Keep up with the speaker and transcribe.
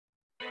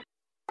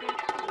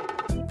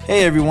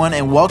Hey everyone,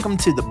 and welcome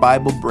to the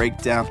Bible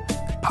Breakdown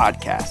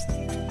Podcast.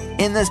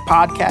 In this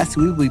podcast,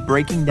 we will be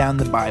breaking down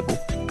the Bible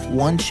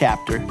one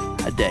chapter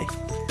a day.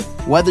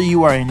 Whether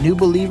you are a new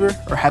believer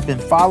or have been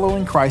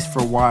following Christ for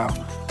a while,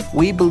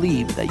 we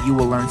believe that you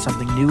will learn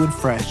something new and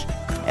fresh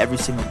every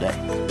single day.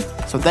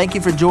 So thank you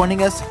for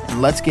joining us,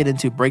 and let's get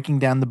into breaking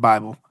down the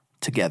Bible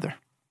together.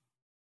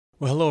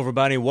 Well, hello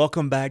everybody.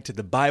 Welcome back to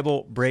the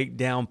Bible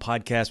Breakdown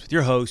Podcast with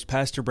your host,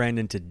 Pastor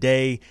Brandon.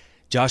 Today,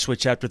 Joshua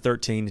chapter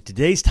 13.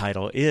 Today's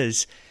title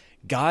is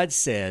God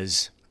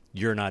Says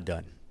You're Not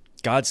Done.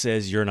 God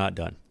says you're not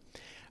done.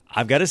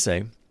 I've got to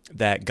say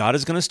that God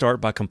is going to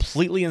start by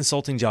completely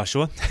insulting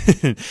Joshua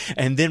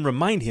and then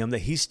remind him that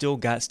he's still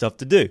got stuff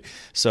to do.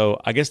 So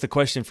I guess the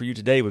question for you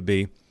today would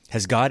be,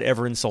 has God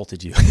ever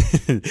insulted you?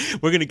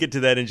 We're going to get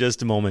to that in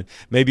just a moment.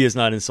 Maybe it's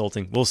not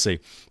insulting. We'll see.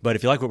 But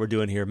if you like what we're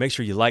doing here, make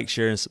sure you like,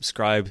 share, and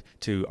subscribe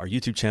to our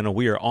YouTube channel.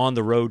 We are on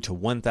the road to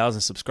 1,000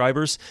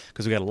 subscribers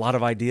because we got a lot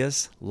of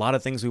ideas, a lot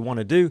of things we want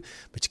to do,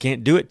 but you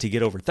can't do it to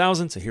get over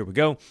 1,000. So here we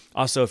go.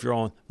 Also, if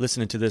you're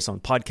listening to this on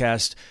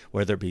podcast,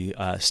 whether it be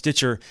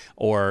Stitcher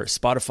or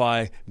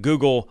Spotify,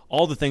 Google,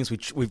 all the things,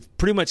 we've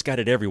pretty much got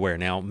it everywhere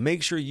now.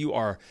 Make sure you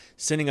are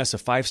sending us a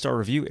 5-star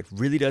review. It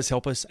really does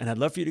help us. And I'd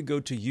love for you to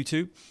go to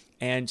YouTube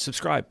and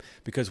subscribe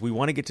because we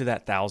want to get to that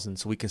 1,000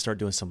 so we can start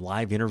doing some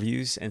live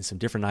interviews and some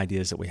different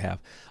ideas that we have.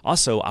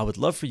 Also, I would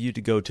love for you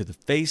to go to the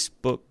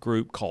Facebook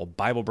group called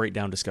Bible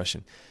Breakdown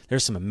Discussion.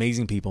 There's some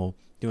amazing people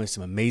doing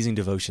some amazing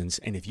devotions.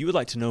 And if you would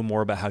like to know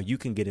more about how you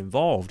can get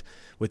involved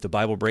with the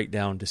Bible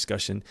Breakdown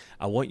Discussion,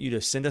 I want you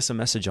to send us a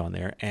message on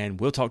there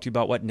and we'll talk to you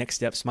about what next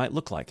steps might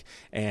look like.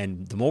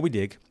 And the more we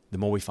dig, the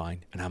more we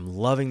find. And I'm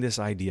loving this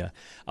idea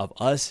of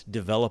us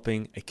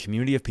developing a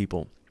community of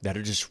people that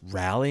are just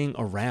rallying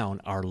around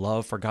our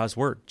love for God's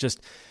Word.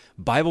 Just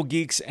Bible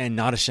geeks and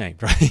not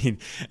ashamed, right?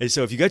 And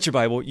so if you got your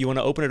Bible, you want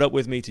to open it up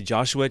with me to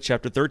Joshua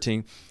chapter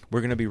 13. We're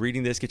going to be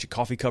reading this. Get your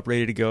coffee cup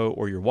ready to go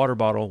or your water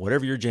bottle,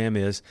 whatever your jam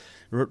is.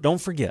 Don't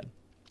forget,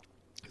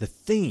 the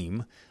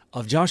theme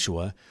of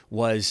Joshua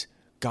was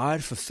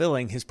God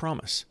fulfilling His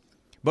promise.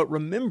 But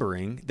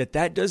remembering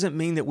that doesn't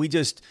mean that we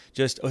just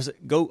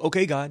go,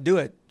 okay, God, do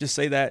it. Just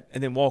say that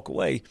and then walk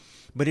away.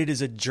 But it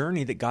is a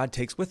journey that God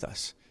takes with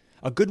us.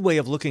 A good way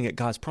of looking at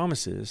God's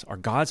promises are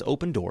God's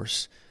open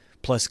doors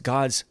plus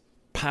God's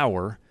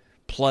power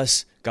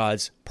plus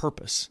God's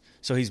purpose.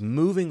 So He's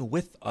moving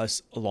with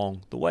us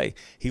along the way.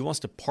 He wants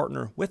to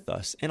partner with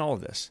us in all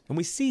of this. And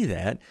we see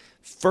that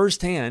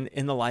firsthand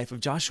in the life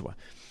of Joshua.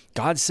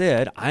 God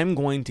said, I'm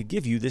going to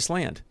give you this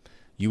land.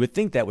 You would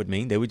think that would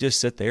mean they would just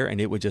sit there and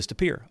it would just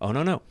appear. Oh,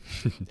 no.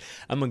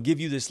 I'm going to give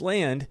you this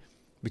land,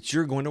 but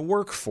you're going to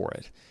work for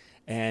it.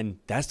 And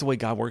that's the way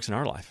God works in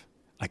our life.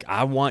 Like,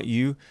 I want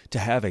you to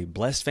have a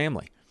blessed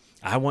family.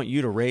 I want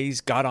you to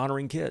raise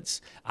God-honoring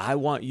kids. I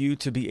want you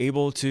to be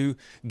able to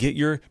get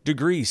your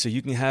degree so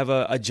you can have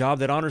a job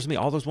that honors me,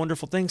 all those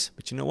wonderful things.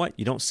 But you know what?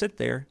 You don't sit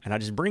there and I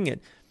just bring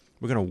it.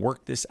 We're going to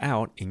work this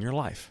out in your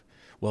life.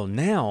 Well,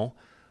 now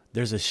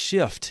there's a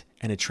shift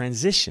and a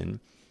transition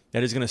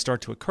that is going to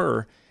start to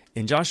occur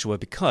in Joshua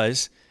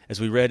because,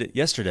 as we read it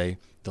yesterday,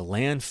 the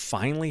land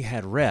finally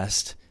had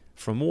rest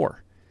from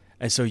war.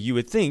 And so you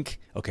would think,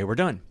 okay, we're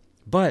done.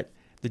 But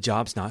the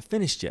job's not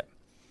finished yet.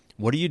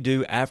 What do you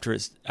do after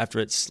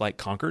it's like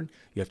conquered?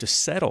 You have to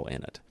settle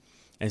in it.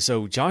 And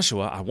so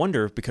Joshua, I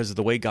wonder, because of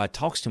the way God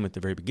talks to him at the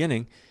very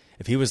beginning,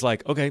 if he was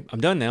like, okay,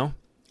 I'm done now.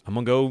 I'm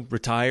going to go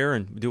retire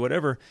and do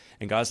whatever.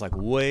 And God's like,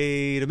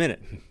 wait a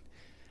minute.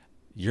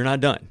 You're not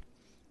done.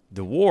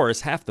 The war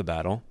is half the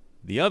battle.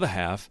 The other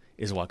half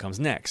is what comes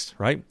next,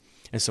 right?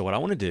 And so what I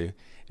want to do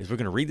is we're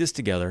going to read this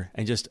together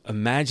and just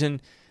imagine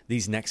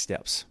these next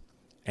steps.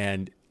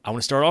 And I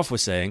want to start off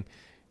with saying,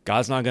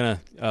 God's not going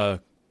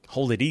to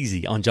hold it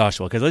easy on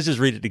Joshua, because let's just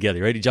read it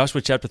together. Ready? Joshua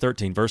chapter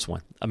 13, verse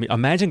 1. I mean,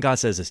 imagine God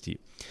says this to you.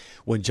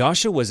 When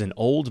Joshua was an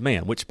old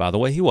man, which, by the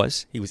way, he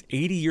was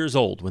 80 years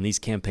old when these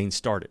campaigns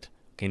started.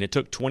 Okay, and it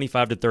took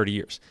 25 to 30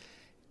 years.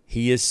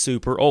 He is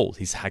super old.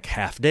 He's like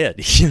half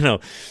dead. He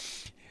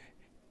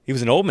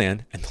was an old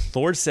man, and the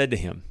Lord said to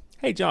him,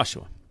 hey,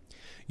 Joshua,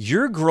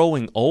 you're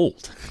growing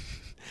old,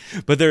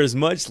 but there is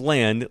much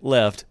land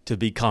left to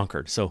be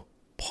conquered. So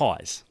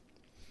pause.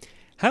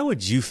 How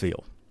would you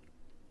feel?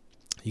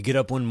 You get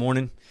up one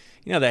morning,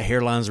 that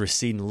hairline's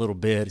receding a little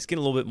bit. It's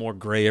getting a little bit more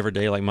gray every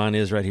day like mine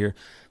is right here.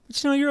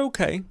 But you're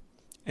okay.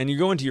 And you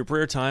go into your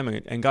prayer time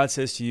and God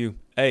says to you,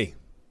 hey,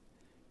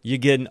 you're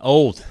getting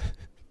old.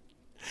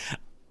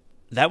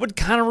 That would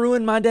kind of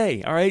ruin my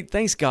day. All right,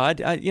 thanks God.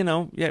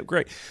 Yeah,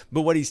 great.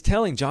 But what He's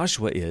telling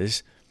Joshua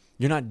is,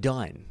 you're not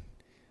done.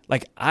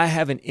 Like, I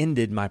haven't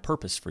ended my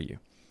purpose for you.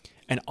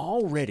 And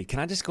already, can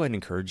I just go ahead and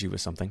encourage you with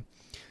something?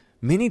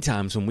 Many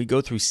times when we go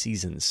through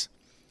seasons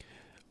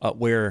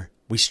where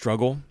we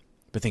struggle,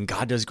 but then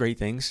God does great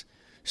things,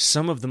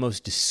 some of the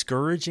most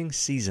discouraging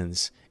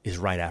seasons is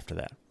right after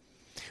that.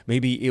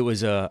 Maybe it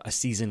was a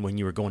season when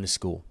you were going to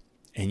school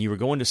and you were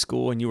going to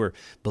school and you were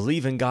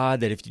believing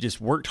God that if you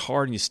just worked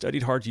hard and you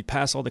studied hard, you'd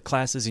pass all the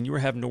classes, and you were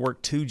having to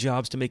work 2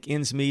 jobs to make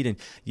ends meet, and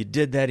you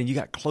did that and you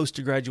got close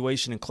to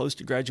graduation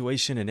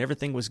and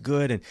everything was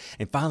good.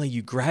 And finally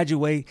you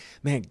graduate.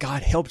 Man,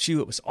 God helped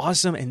you. It was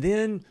awesome. And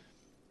then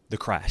the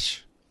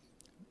crash.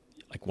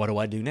 Like, what do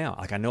I do now?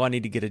 Like, I know I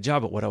need to get a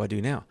job, but what do I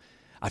do now?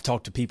 I've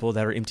talked to people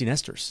that are empty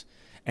nesters,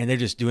 and they're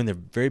just doing the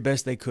very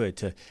best they could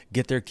to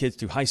get their kids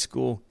through high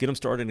school, get them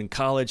started in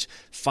college,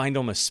 find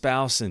them a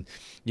spouse, and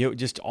they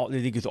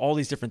go through all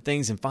these different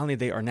things. And finally,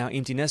 they are now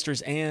empty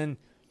nesters, and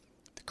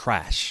the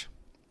crash.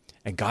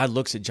 And God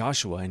looks at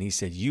Joshua and he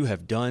said, "You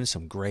have done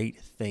some great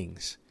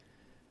things.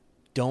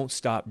 Don't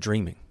stop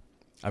dreaming.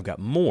 I've got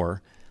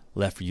more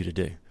left for you to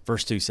do."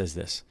 Verse 2 says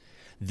this: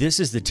 "This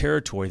is the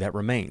territory that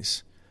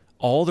remains,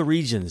 all the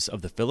regions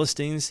of the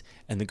Philistines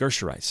and the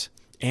Gershurites,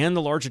 and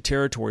the larger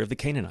territory of the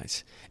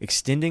Canaanites,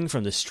 extending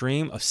from the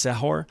stream of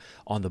Sahor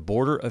on the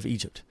border of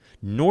Egypt,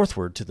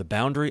 northward to the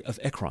boundary of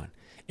Ekron.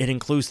 It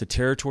includes the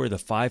territory of the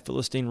 5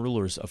 Philistine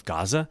rulers of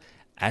Gaza,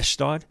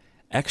 Ashdod,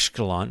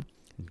 Ashkelon,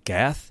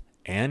 Gath,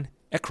 and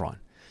Ekron.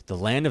 The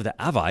land of the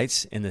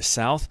Avites in the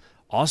south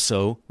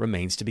also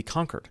remains to be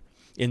conquered.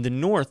 In the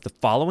north, the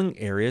following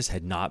areas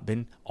had not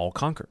been all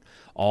conquered.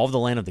 All of the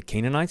land of the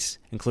Canaanites,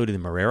 including the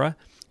Merari,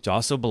 which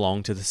also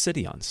belonged to the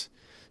Sidonians,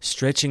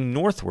 stretching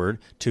northward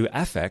to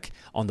Aphek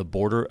on the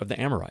border of the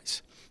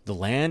Amorites. The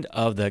land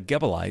of the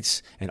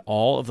Gebalites and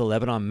all of the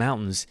Lebanon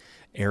mountains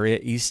area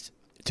east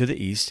to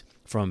the east,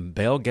 from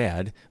Baal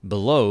Gad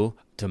below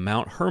to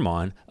Mount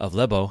Hermon of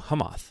Lebo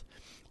Hamath.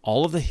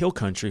 All of the hill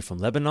country from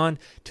Lebanon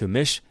to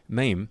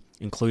Mishmaim,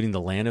 including the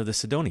land of the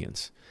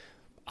Sidonians.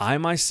 I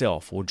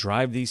myself will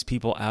drive these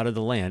people out of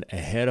the land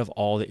ahead of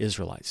all the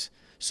Israelites.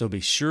 So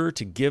be sure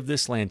to give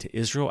this land to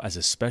Israel as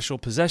a special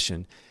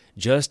possession,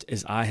 just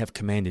as I have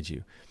commanded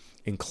you.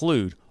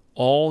 Include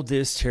all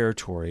this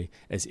territory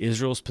as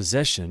Israel's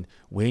possession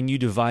when you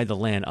divide the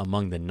land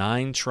among the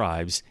 9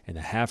 tribes and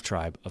the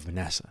half-tribe of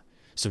Manasseh."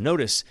 So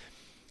notice,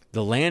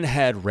 the land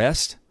had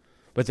rest,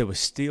 but there was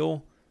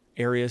still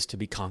areas to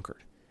be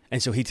conquered.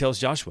 And so he tells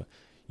Joshua,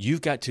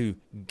 you've got to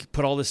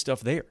put all this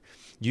stuff there.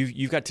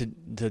 You've got to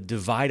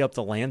divide up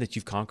the land that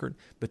you've conquered,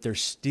 but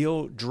there's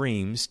still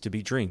dreams to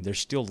be dreamed. There's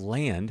still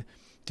land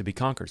to be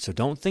conquered. So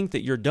don't think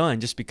that you're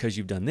done just because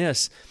you've done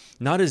this,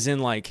 not as in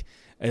like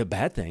a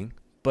bad thing,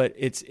 but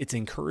it's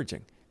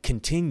encouraging.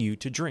 Continue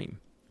to dream.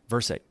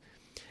 Verse 8,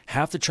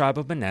 "Half the tribe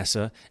of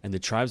Manasseh and the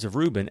tribes of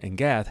Reuben and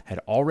Gad had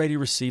already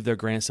received their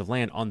grants of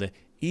land on the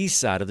east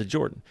side of the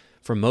Jordan,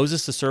 for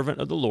Moses, the servant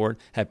of the Lord,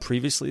 had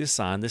previously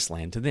assigned this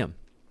land to them.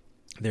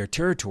 Their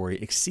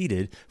territory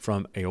exceeded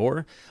from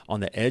Aor on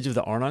the edge of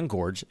the Arnon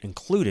Gorge,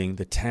 including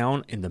the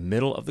town in the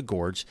middle of the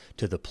gorge,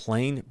 to the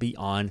plain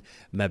beyond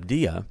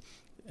Mabdiah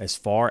as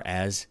far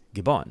as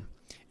Gibbon.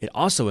 It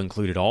also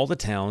included all the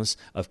towns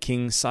of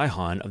King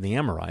Sihon of the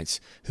Amorites,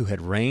 who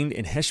had reigned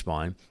in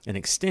Heshbon, and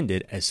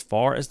extended as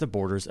far as the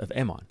borders of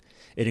Ammon.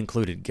 It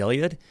included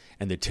Gilead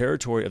and the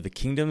territory of the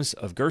kingdoms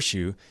of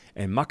Gershu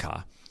and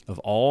Makkah, of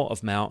all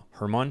of Mount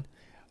Hermon,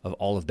 of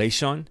all of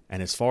Bashan,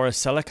 and as far as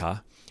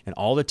Selekah, and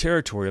all the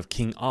territory of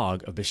King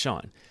Og of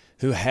Bashan,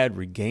 who had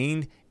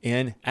regained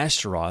in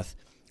Ashtaroth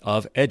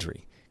of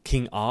Edrei.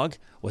 King Og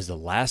was the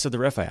last of the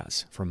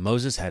Rephaites, for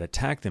Moses had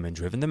attacked them and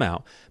driven them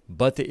out,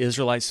 but the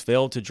Israelites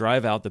failed to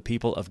drive out the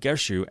people of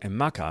Gershu and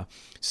Makkah,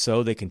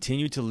 so they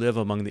continued to live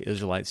among the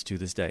Israelites to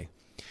this day.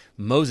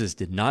 Moses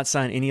did not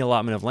sign any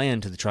allotment of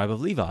land to the tribe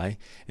of Levi.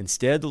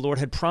 Instead, the Lord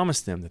had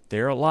promised them that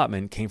their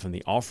allotment came from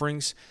the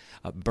offerings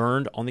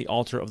burned on the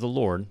altar of the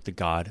Lord, the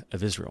God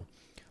of Israel.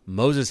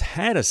 Moses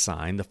had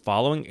assigned the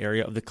following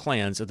area of the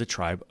clans of the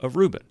tribe of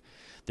Reuben.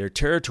 Their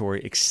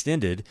territory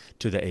extended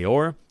to the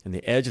Aor and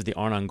the edge of the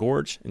Arnon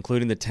Gorge,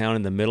 including the town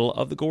in the middle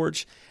of the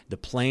gorge, the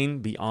plain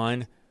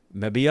beyond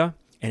Mabdiah,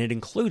 and it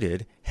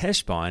included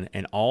Heshbon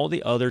and all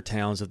the other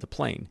towns of the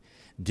plain,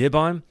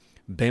 Dibon,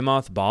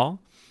 Bamoth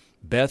Baal,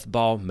 Beth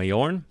Baal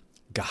Meorn,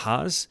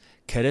 Gahaz,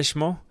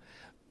 Kedeshmo,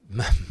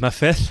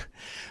 Mepheth,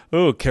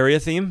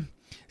 Kiriathim,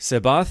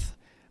 Sebath,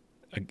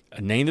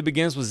 a name that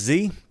begins with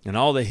Z, and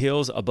all the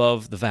hills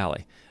above the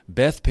valley,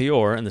 Beth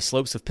Peor and the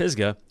slopes of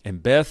Pisgah,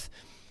 and Beth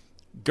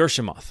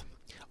Gershemoth,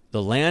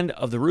 the land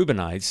of the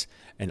Reubenites,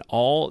 and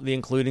all the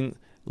including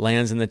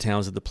lands in the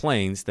towns of the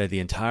plains, that the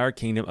entire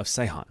kingdom of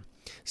Sihon.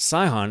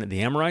 Sihon,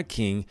 the Amorite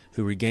king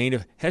who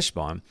regained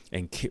Heshbon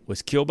and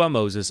was killed by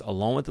Moses,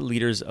 along with the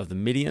leaders of the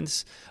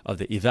Midians, of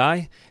the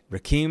Evi,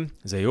 Rekem,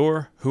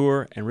 Zahor,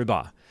 Hur, and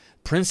Ribah.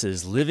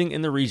 Princes living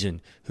in the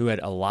region who had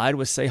allied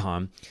with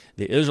Sihon,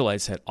 the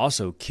Israelites had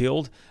also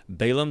killed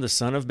Balaam the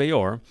son of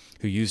Beor,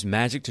 who used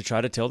magic to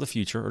try to tell the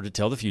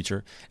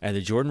future, and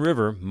the Jordan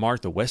River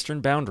marked the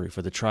western boundary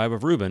for the tribe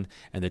of Reuben,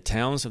 and the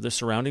towns of the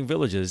surrounding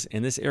villages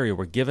in this area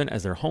were given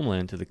as their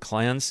homeland to the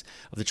clans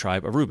of the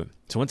tribe of Reuben.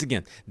 So once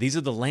again, these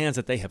are the lands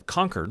that they have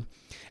conquered,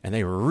 and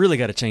they really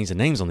got to change the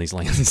names on these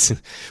lands,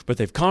 but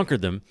they've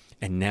conquered them,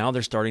 and now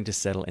they're starting to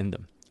settle in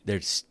them.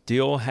 They're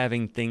still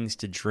having things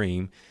to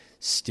dream,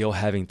 still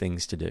having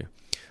things to do.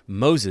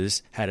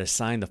 Moses had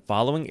assigned the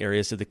following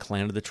areas to the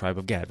clan of the tribe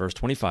of Gad. Verse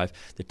 25,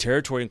 the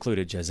territory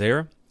included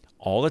Jazer,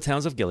 all the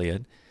towns of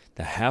Gilead,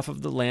 the half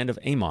of the land of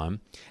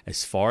Ammon,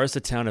 as far as the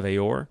town of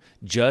Aor,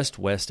 just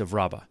west of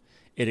Rabbah.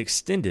 It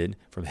extended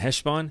from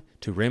Heshbon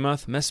to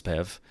Ramoth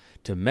Mespev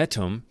to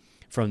Metum,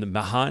 from the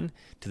Mahan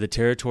to the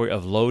territory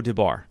of Lo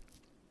Debar,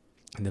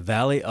 in the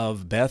valley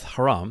of Beth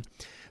Haram,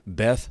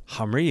 Beth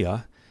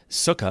Hamriah,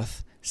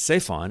 Sukkoth,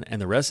 Saphon,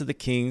 and the rest of the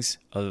kings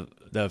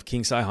of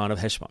King Sihon of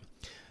Heshbon.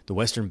 The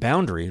western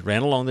boundary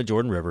ran along the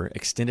Jordan River,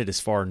 extended as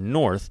far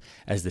north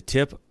as the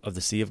tip of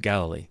the Sea of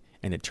Galilee,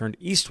 and it turned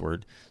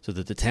eastward so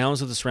that the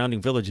towns of the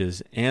surrounding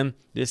villages and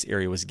this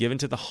area was given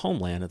to the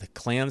homeland of the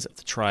clans of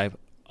the tribe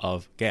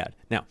of Gad.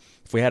 Now,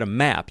 if we had a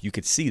map, you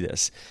could see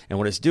this. And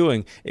what it's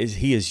doing is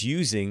he is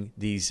using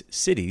these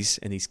cities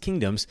and these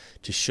kingdoms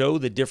to show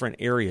the different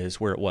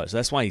areas where it was.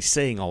 That's why he's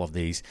saying all of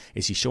these,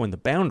 is he's showing the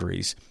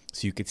boundaries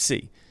so you could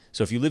see.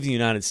 So if you live in the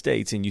United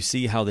States and you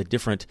see how the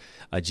different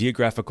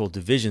geographical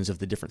divisions of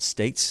the different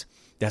states,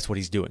 that's what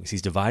he's doing.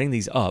 He's dividing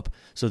these up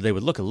so they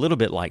would look a little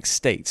bit like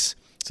states.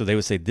 So they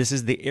would say this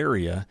is the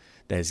area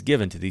that is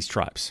given to these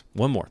tribes.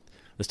 One more.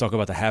 Let's talk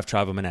about the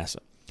half-tribe of Manasseh.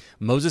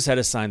 Moses had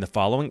assigned the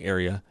following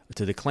area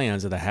to the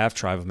clans of the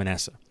half-tribe of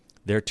Manasseh.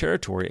 Their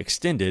territory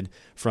extended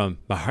from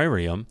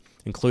Baharium,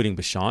 including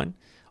Bashan,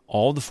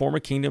 all the former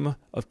kingdom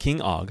of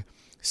King Og,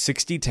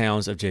 60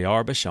 towns of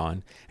Jair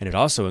Bashan, and it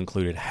also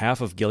included half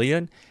of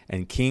Gilead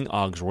and King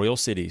Og's royal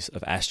cities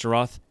of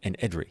Ashtaroth and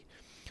Edrei.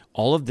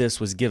 All of this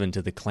was given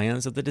to the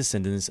clans of the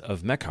descendants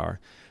of Mechar,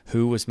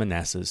 who was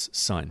Manasseh's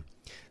son.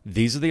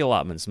 These are the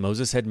allotments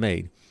Moses had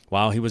made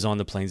while he was on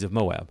the plains of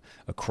Moab,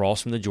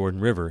 across from the Jordan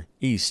River,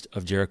 east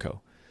of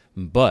Jericho.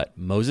 But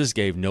Moses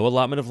gave no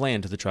allotment of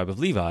land to the tribe of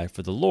Levi,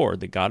 for the Lord,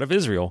 the God of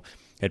Israel,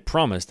 had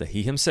promised that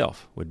he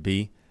himself would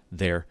be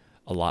their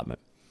allotment.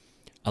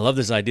 I love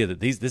this idea that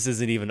this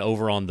isn't even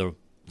over on the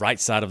right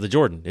side of the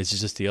Jordan. It's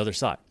just the other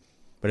side.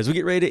 But as we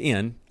get ready to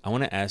end, I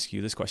want to ask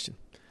you this question.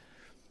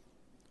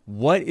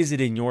 What is it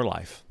in your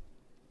life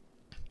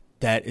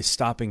that is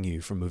stopping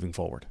you from moving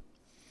forward?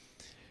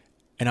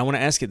 And I want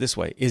to ask it this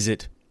way.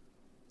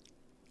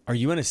 Are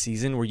you in a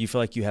season where you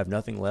feel like you have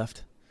nothing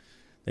left?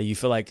 That you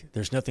feel like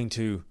there's nothing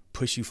to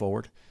push you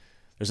forward?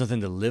 There's nothing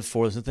to live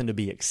for? There's nothing to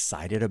be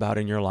excited about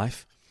in your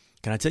life?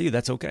 Can I tell you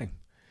that's okay?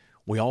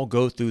 We all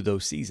go through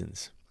those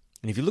seasons.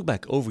 And if you look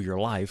back over your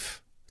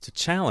life, it's a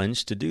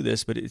challenge to do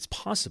this, but it's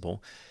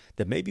possible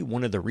that maybe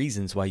one of the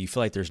reasons why you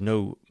feel like there's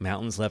no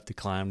mountains left to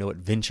climb, no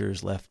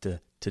adventures left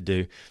to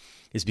do,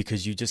 is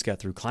because you just got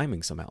through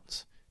climbing some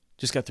mountains,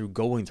 just got through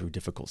going through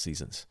difficult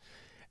seasons.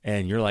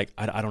 And you're like,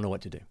 I don't know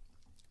what to do.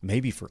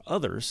 Maybe for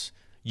others,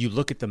 you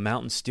look at the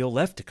mountains still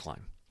left to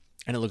climb,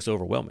 and it looks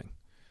overwhelming.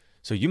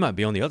 So you might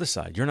be on the other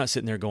side. You're not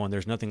sitting there going,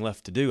 there's nothing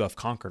left to do. I've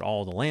conquered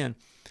all the land.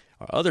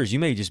 Or others, you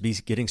may just be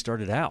getting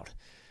started out.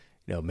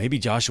 Maybe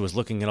Joshua's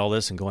looking at all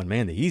this and going,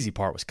 man, the easy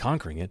part was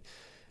conquering it.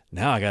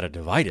 Now I got to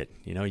divide it.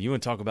 You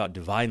want to talk about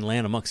dividing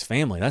land amongst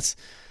family. That's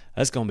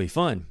going to be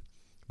fun.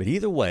 But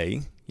either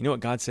way, you know what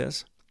God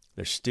says?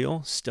 There's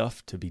still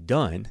stuff to be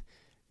done.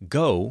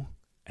 Go,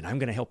 and I'm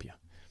going to help you.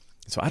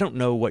 So I don't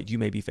know what you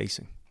may be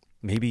facing.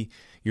 Maybe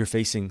you're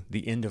facing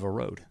the end of a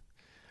road.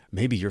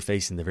 Maybe you're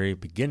facing the very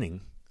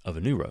beginning of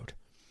a new road.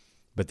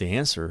 But the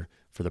answer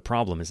for the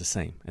problem is the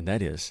same, and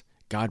that is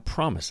God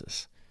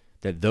promises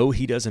that though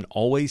he doesn't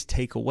always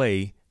take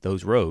away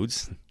those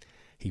roads,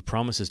 he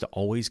promises to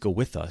always go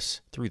with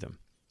us through them.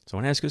 So I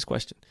want to ask you this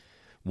question.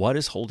 What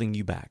is holding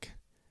you back?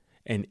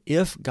 And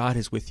if God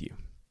is with you,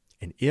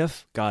 and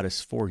if God is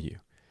for you,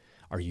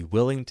 are you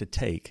willing to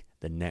take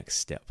the next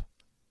step?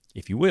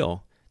 If you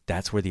will,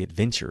 that's where the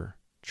adventure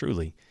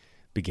truly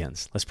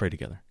begins. Let's pray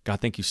together. God,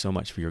 thank you so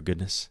much for your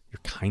goodness, your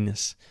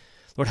kindness.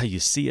 Lord, how you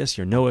see us,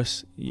 you know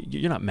us.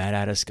 You're not mad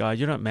at us, God.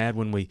 You're not mad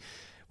when we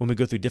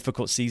go through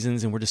difficult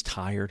seasons and we're just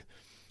tired.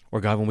 Or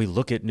God, when we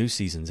look at new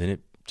seasons and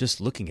just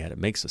looking at it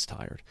makes us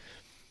tired.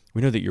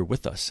 We know that you're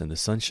with us in the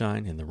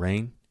sunshine and the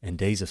rain and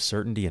days of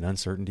certainty and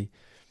uncertainty.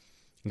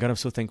 And God, I'm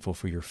so thankful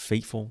for your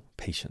faithful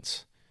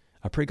patience.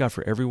 I pray, God,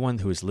 for everyone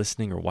who is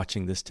listening or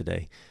watching this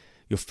today,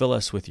 you'll fill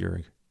us with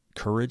your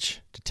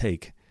courage to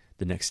take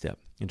the next step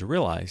and to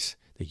realize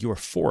that you are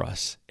for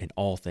us in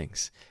all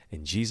things.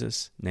 In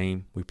Jesus'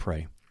 name we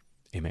pray.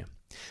 Amen.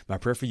 My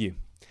prayer for you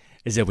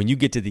is that when you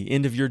get to the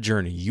end of your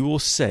journey, you will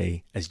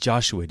say, as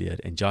Joshua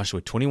did in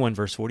Joshua 21,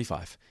 verse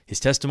 45, his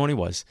testimony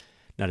was,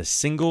 not a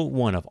single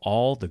one of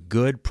all the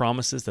good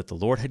promises that the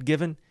Lord had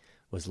given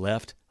was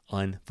left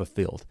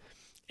unfulfilled.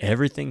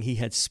 Everything he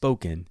had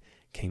spoken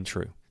came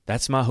true.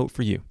 That's my hope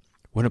for you.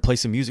 We're going to play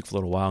some music for a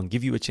little while and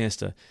give you a chance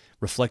to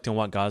reflect on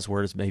what God's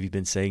word has maybe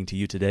been saying to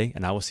you today.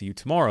 And I will see you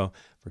tomorrow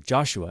for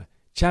Joshua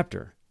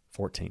chapter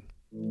 14.